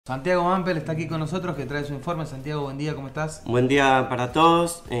Santiago Mampel está aquí con nosotros que trae su informe. Santiago, buen día, ¿cómo estás? Buen día para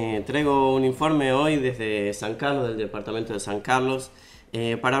todos. Traigo un informe hoy desde San Carlos, del departamento de San Carlos,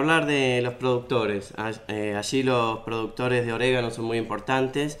 para hablar de los productores. Allí los productores de orégano son muy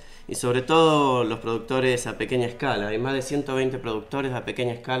importantes y sobre todo los productores a pequeña escala. Hay más de 120 productores a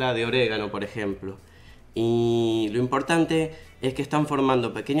pequeña escala de orégano, por ejemplo. Y lo importante es que están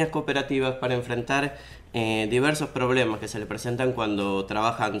formando pequeñas cooperativas para enfrentar diversos problemas que se les presentan cuando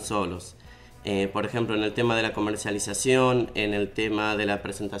trabajan solos. Por ejemplo, en el tema de la comercialización, en el tema de la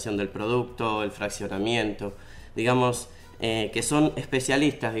presentación del producto, el fraccionamiento, digamos que son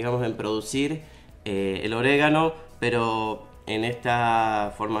especialistas, digamos, en producir el orégano, pero en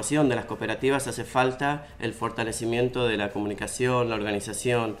esta formación de las cooperativas hace falta el fortalecimiento de la comunicación, la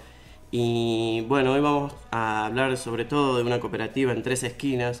organización. Y bueno, hoy vamos a hablar sobre todo de una cooperativa en Tres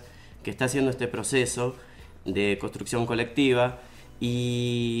Esquinas que está haciendo este proceso de construcción colectiva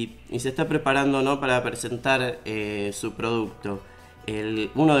y se está preparando, ¿no?, para presentar su producto.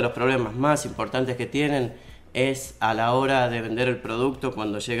 Uno de los problemas más importantes que tienen es a la hora de vender el producto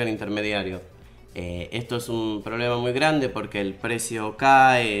cuando llega el intermediario. Esto es un problema muy grande porque el precio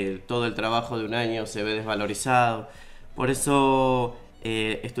cae, todo el trabajo de un año se ve desvalorizado. Por eso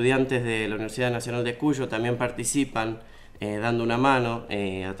estudiantes de la Universidad Nacional de Cuyo también participan dando una mano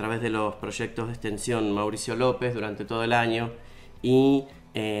a través de los proyectos de extensión Mauricio López durante todo el año y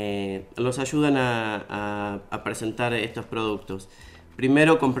los ayudan a presentar estos productos.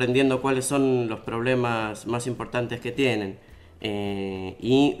 Primero comprendiendo cuáles son los problemas más importantes que tienen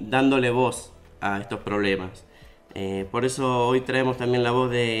y dándole voz a estos problemas. Por eso hoy traemos también la voz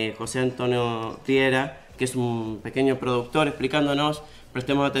de José Antonio Riera, que es un pequeño productor, explicándonos.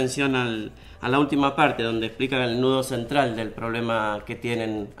 Prestemos atención a la última parte, donde explica el nudo central del problema que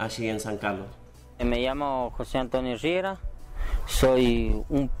tienen allí en San Carlos. Me llamo José Antonio Riera, soy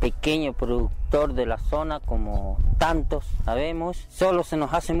un pequeño productor de la zona, como tantos sabemos, solo se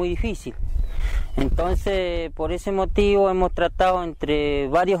nos hace muy difícil. Entonces, por ese motivo hemos tratado entre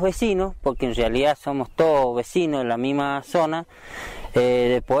varios vecinos, porque en realidad somos todos vecinos de la misma zona,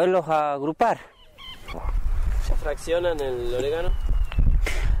 de poderlos agrupar. ¿Se fraccionan el orégano?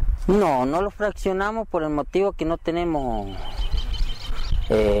 No lo fraccionamos por el motivo que no tenemos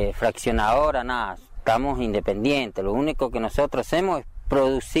fraccionadora, nada, estamos independientes. Lo único que nosotros hacemos es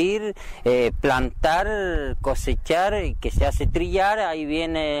producir, plantar, cosechar, y que se hace trillar, ahí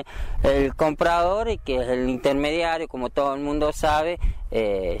viene el comprador y que es el intermediario, como todo el mundo sabe,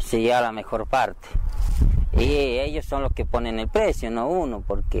 se lleva la mejor parte. Y ellos son los que ponen el precio, no uno,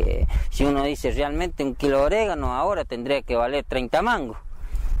 porque si uno dice realmente un kilo de orégano ahora tendría que valer 30 mangos.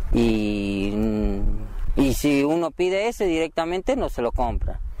 Y si uno pide ese directamente no se lo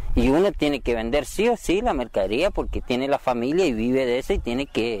compra. Y uno tiene que vender sí o sí la mercadería porque tiene la familia y vive de eso y tiene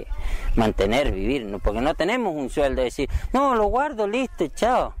que vivir, ¿no? Porque no tenemos un sueldo de decir, no, lo guardo, listo,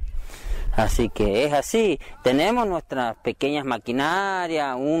 chao. Así que es así, tenemos nuestras pequeñas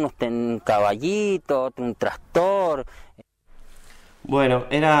maquinarias, unos tienen un caballito, otro un tractor. Bueno,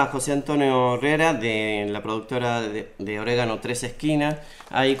 era José Antonio Herrera de la productora de orégano Tres Esquinas,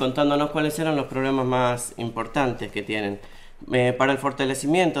 ahí contándonos cuáles eran los problemas más importantes que tienen. Para el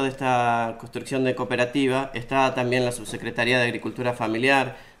fortalecimiento de esta construcción de cooperativa está también la Subsecretaría de Agricultura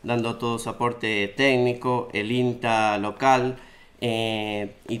Familiar, dando todo su aporte técnico, el INTA local,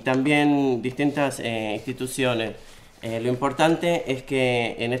 y también distintas instituciones. Lo importante es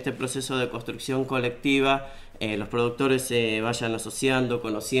que en este proceso de construcción colectiva los productores se vayan asociando,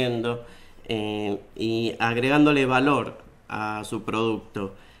 conociendo y agregándole valor a su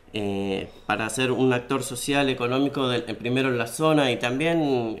producto para ser un actor social, económico, primero en la zona, y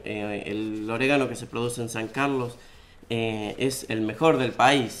también el orégano que se produce en San Carlos es el mejor del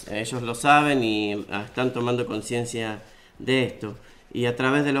país. Ellos lo saben y están tomando conciencia de esto, y a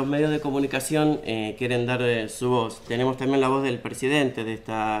través de los medios de comunicación quieren dar su voz. Tenemos también la voz del presidente de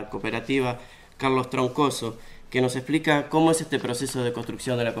esta cooperativa, Carlos Troncoso, que nos explica cómo es este proceso de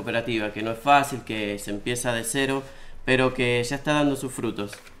construcción de la cooperativa, que no es fácil, que se empieza de cero, pero que ya está dando sus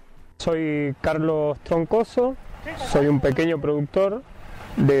frutos. Soy Carlos Troncoso, soy un pequeño productor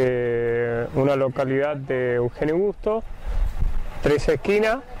de una localidad de Eugenio Augusto, Tres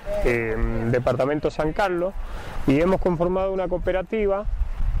Esquinas, departamento San Carlos, y hemos conformado una cooperativa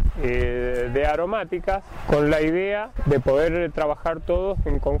de aromáticas con la idea de poder trabajar todos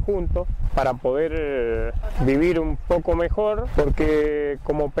en conjunto para poder vivir un poco mejor, porque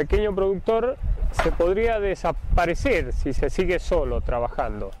como pequeño productor se podría desaparecer si se sigue solo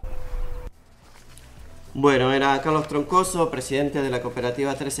trabajando. Bueno, era Carlos Troncoso, presidente de la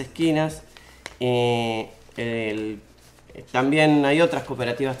cooperativa Tres Esquinas. También hay otras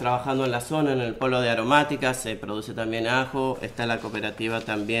cooperativas trabajando en la zona, en el polo de aromáticas, se produce también ajo, está la cooperativa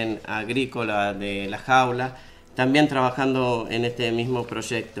también agrícola de La Jaula, también trabajando en este mismo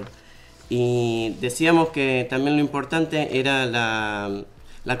proyecto. Y decíamos que también lo importante era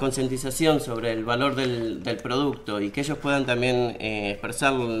la concientización sobre el valor del producto y que ellos puedan también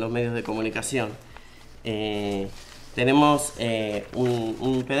expresarlo en los medios de comunicación. Tenemos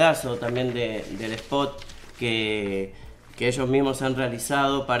un pedazo también del spot que ellos mismos han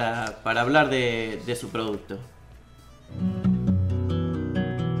realizado para hablar de su producto.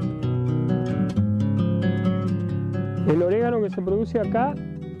 El orégano que se produce acá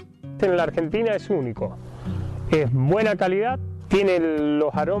en la Argentina es único, es buena calidad, tiene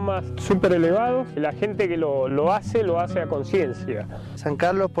los aromas súper elevados, la gente que lo hace a conciencia. San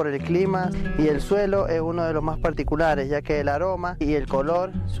Carlos, por el clima y el suelo, es uno de los más particulares, ya que el aroma y el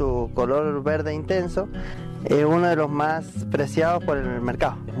color, su color verde intenso, es uno de los más preciados por el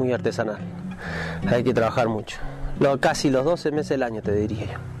mercado. Es muy artesanal, hay que trabajar mucho, casi los 12 meses del año te diría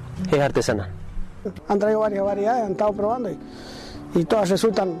yo, es artesanal. Han traído varias variedades, han estado probando y todas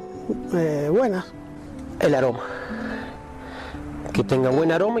resultan buenas. El aroma, que tenga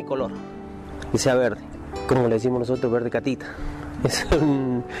buen aroma y color, que sea verde, como le decimos nosotros, verde catita, es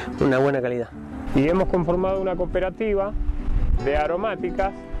una buena calidad. Y hemos conformado una cooperativa de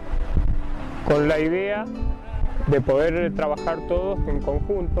aromáticas con la idea de poder trabajar todos en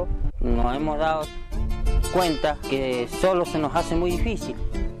conjunto. Nos hemos dado cuenta que solo se nos hace muy difícil.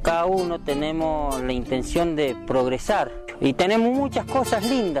 Cada uno tenemos la intención de progresar y tenemos muchas cosas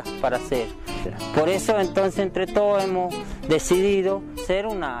lindas para hacer. Por eso entonces entre todos hemos decidido ser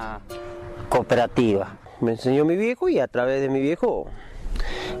una cooperativa. Me enseñó mi viejo y a través de mi viejo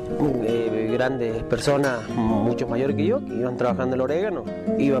grandes personas, muchos mayores que yo, que iban trabajando el orégano,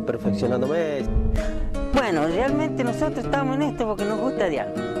 iba perfeccionándome. Bueno, realmente nosotros estamos en esto porque nos gusta de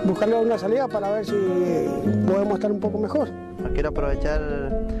algo. Buscarle una salida para ver si podemos estar un poco mejor. Quiero aprovechar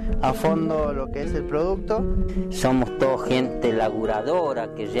a fondo lo que es el producto. Somos todos gente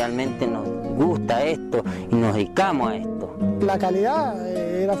laburadora que realmente nos gusta esto y nos dedicamos a esto. La calidad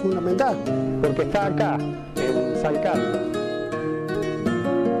era fundamental. Porque está acá, en San Carlos.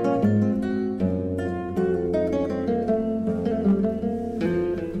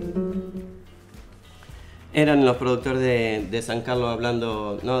 Eran los productores de San Carlos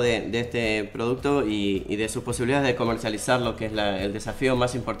hablando, ¿no?, de este producto y de sus posibilidades de comercializarlo, que es el desafío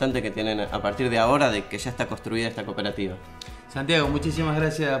más importante que tienen a partir de ahora, de que ya está construida esta cooperativa. Santiago, muchísimas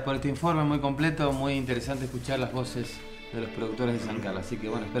gracias por este informe muy completo, muy interesante escuchar las voces de los productores de San Carlos. Así que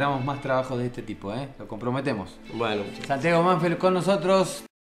bueno, esperamos más trabajos de este tipo, lo comprometemos. Bueno, Santiago Mampel con nosotros.